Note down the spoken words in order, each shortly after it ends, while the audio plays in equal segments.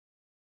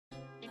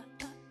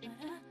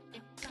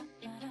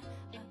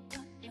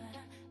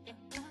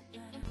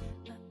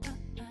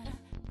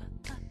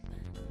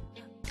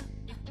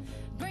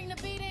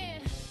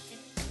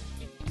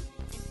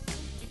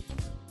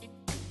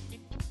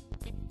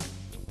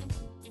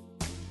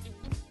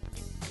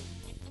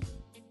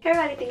Hey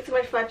everybody, thanks so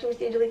much for watching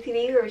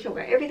MissAngeliqueTV, where we show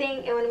about everything,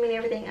 and when I mean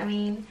everything, I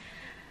mean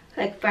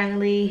like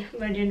finally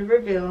my gender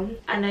reveal.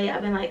 I know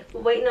y'all been like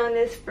waiting on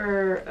this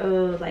for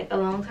like a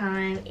long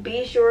time.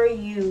 Be sure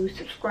you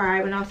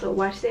subscribe and also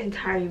watch the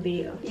entire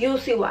video. You'll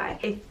see why.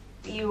 If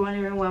you're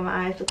wondering why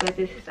my eyes look like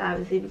this, it's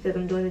obviously because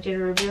I'm doing the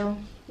gender reveal.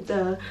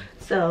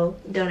 So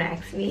don't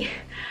ask me.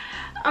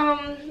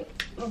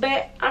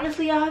 But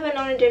honestly, y'all haven't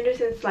known the gender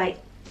since like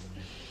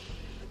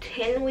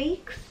 10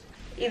 weeks.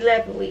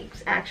 11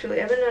 weeks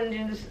actually. I've been on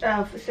gender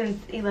since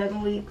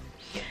 11 weeks,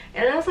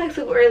 and that's like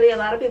super early. A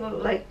lot of people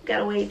like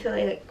gotta wait till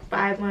like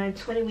 5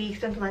 months, 20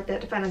 weeks, something like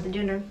that to find out the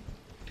gender.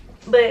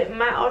 But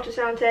my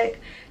ultrasound tech,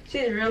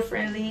 she's real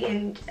friendly,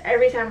 and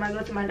every time I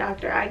go to my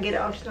doctor I get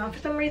an ultrasound for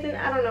some reason.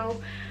 I don't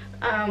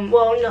know.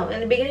 Well, no,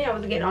 in the beginning I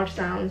was getting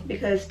ultrasounds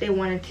because they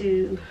wanted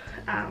to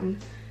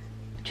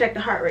check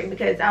the heart rate,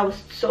 because I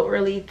was so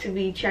early to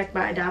be checked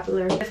by a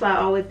Doppler. That's why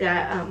I always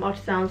got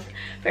ultrasounds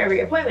for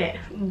every appointment.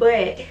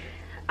 But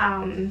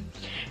and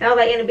I was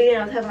like, in the beginning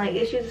I was having like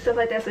issues and stuff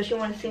like that, so she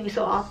wanted to see me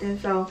so often,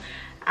 so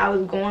I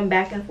was going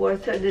back and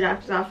forth to the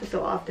doctor's office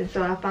so often.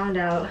 So I found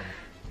out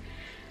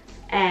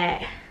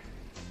at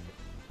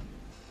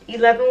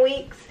 11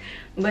 weeks,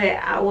 but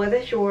I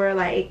wasn't sure,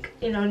 like,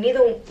 you know,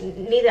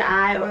 neither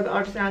I or the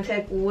ultrasound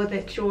tech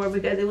wasn't sure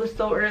because it was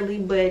so early.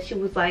 But she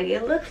was like,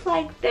 it looks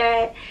like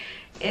that.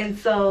 And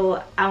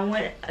so I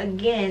went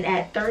again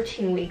at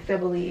 13 weeks, I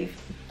believe,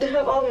 to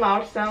have all my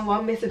ultrasound. Well,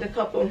 I'm missing a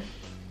couple.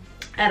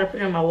 I had to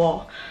put it on my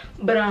wall.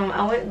 But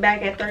I went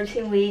back at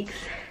 13 weeks,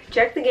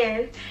 checked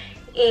again,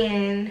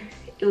 and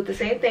it was the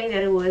same thing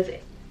that it was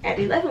at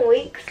 11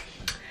 weeks.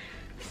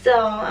 So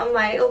I'm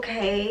like,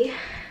 okay,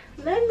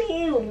 let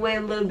me wait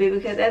a little bit,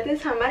 because at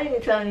this time I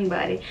didn't tell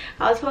anybody.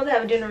 I was supposed to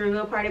have a gender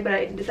reveal party, but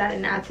I decided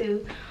not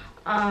to.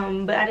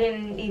 But I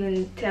didn't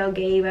even tell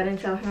Gabe. I didn't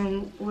tell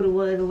him what it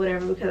was or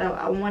whatever, because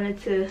I wanted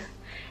to.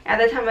 At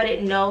that time I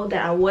didn't know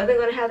that I wasn't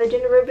going to have the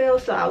gender reveal,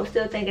 so I was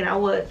still thinking I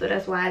was, so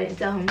that's why I didn't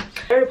tell him.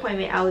 Third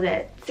appointment I was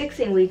at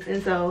 16 weeks,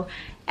 and so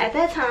at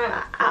that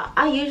time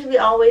I usually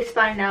always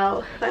find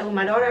out, like with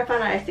my daughter I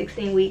found out at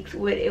 16 weeks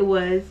what it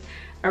was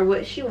or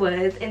what she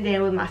was, and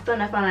then with my son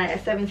I found out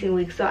at 17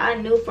 weeks. So I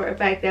knew for a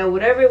fact that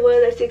whatever it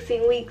was at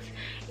 16 weeks,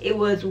 it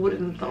was what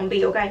it was going to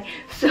be, okay?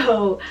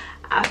 So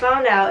I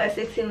found out at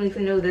 16 weeks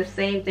and it was the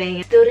same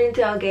thing. Still didn't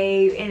tell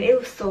Gabe, and it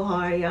was so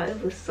hard, y'all.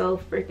 It was so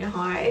freaking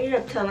hard. I ended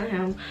up telling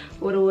him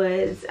what it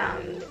was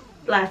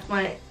last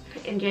month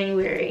in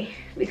January,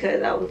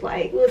 because I was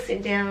like, we'll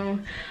sit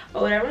down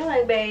or whatever. I'm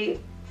like, babe,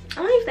 I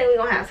don't even think we're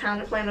gonna have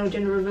time to plan no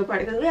gender reveal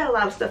party, because we had a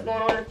lot of stuff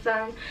going on at the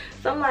time.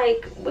 So I'm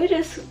like, we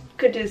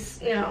could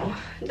just, you know,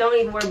 don't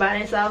even worry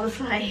about it. So I was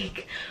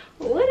like,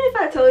 what if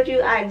I told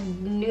you I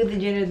knew the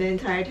gender the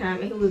entire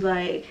time? And he was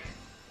like,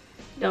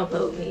 don't play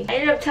with me. I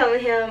ended up telling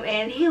him,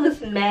 and he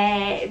was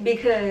mad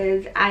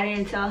because I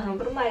didn't tell him.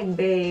 But I'm like,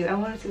 babe, I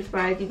wanted to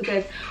surprise you,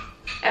 because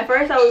at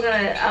first I was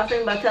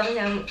thinking about telling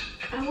him.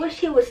 I wish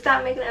he would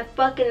stop making that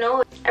fucking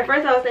noise. At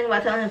first I was thinking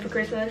about telling him for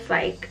Christmas,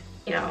 like,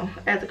 you know,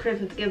 as a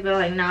Christmas gift. But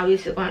like, nah, we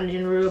should go on a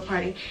gender reveal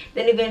party.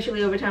 Then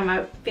eventually over time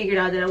I figured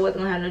out that I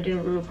wasn't gonna have no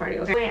gender reveal party,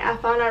 okay? I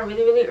found out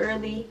really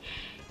early,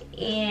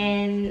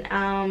 and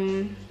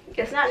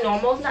it's not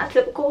normal, it's not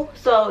typical.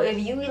 So if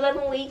you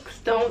 11 weeks,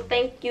 don't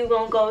think you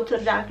gonna go to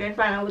the doctor and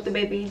find out what the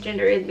baby's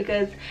gender is,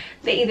 because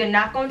they either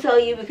not gonna tell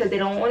you because they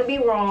don't want to be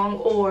wrong,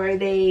 or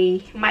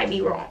they might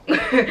be wrong.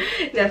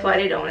 That's why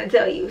they don't want to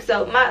tell you.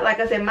 So like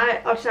I said, my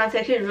ultrasound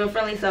tech is real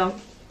friendly, so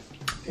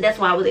that's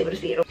why I was able to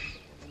see it.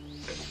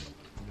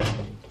 A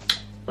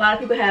lot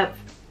of people have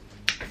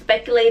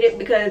speculated,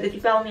 because if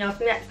you follow me on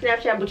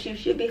Snapchat, which you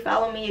should be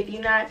following me, if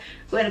you're not,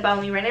 go ahead and follow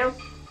me right now.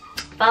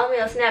 Follow me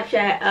on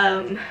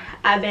Snapchat.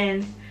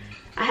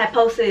 I had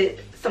posted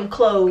some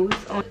clothes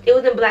on. It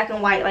was in black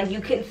and white, like you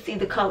couldn't see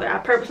the color. I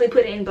purposely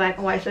put it in black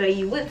and white so that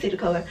you wouldn't see the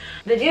color.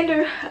 The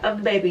gender of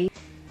the baby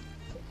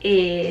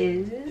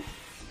is,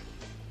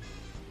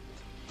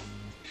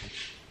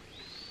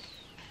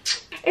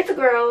 it's a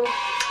girl.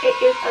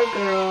 It is a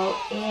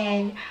girl,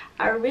 and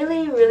I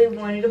really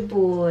wanted a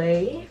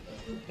boy.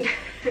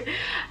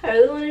 I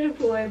really wanted a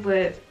boy,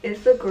 but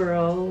it's a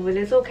girl, but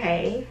it's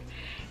okay.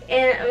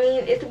 And I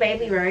mean, it's a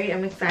baby, right?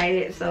 I'm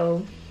excited,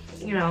 so,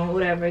 you know,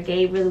 whatever.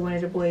 Gabe really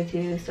wanted a boy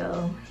too,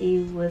 so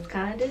he was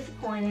kind of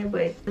disappointed,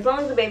 but as long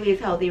as the baby is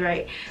healthy,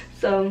 right?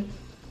 So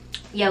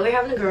yeah, we're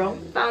having a girl.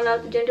 Found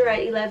out the gender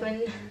at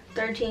 11,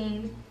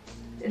 13,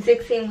 and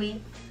 16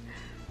 weeks.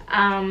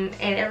 And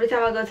every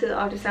time I go to the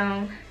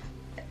ultrasound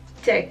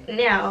tech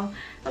now,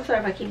 I'm sorry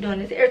if I keep doing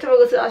this, every time I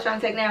go to the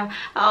ultrasound tech now,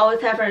 I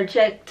always have her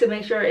check to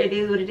make sure it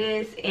is what it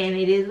is, and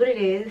it is what it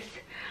is.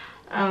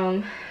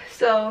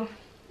 So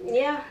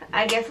yeah,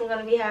 I guess I'm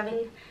gonna be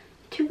having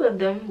 2 of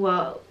them.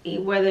 Well,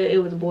 whether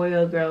it was a boy or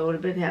a girl, I would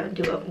have been having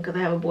 2 of them, because I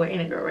have a boy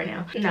and a girl right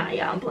now. Nah,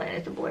 y'all, I'm playing.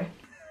 It's a boy.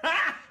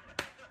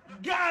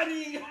 Got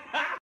him!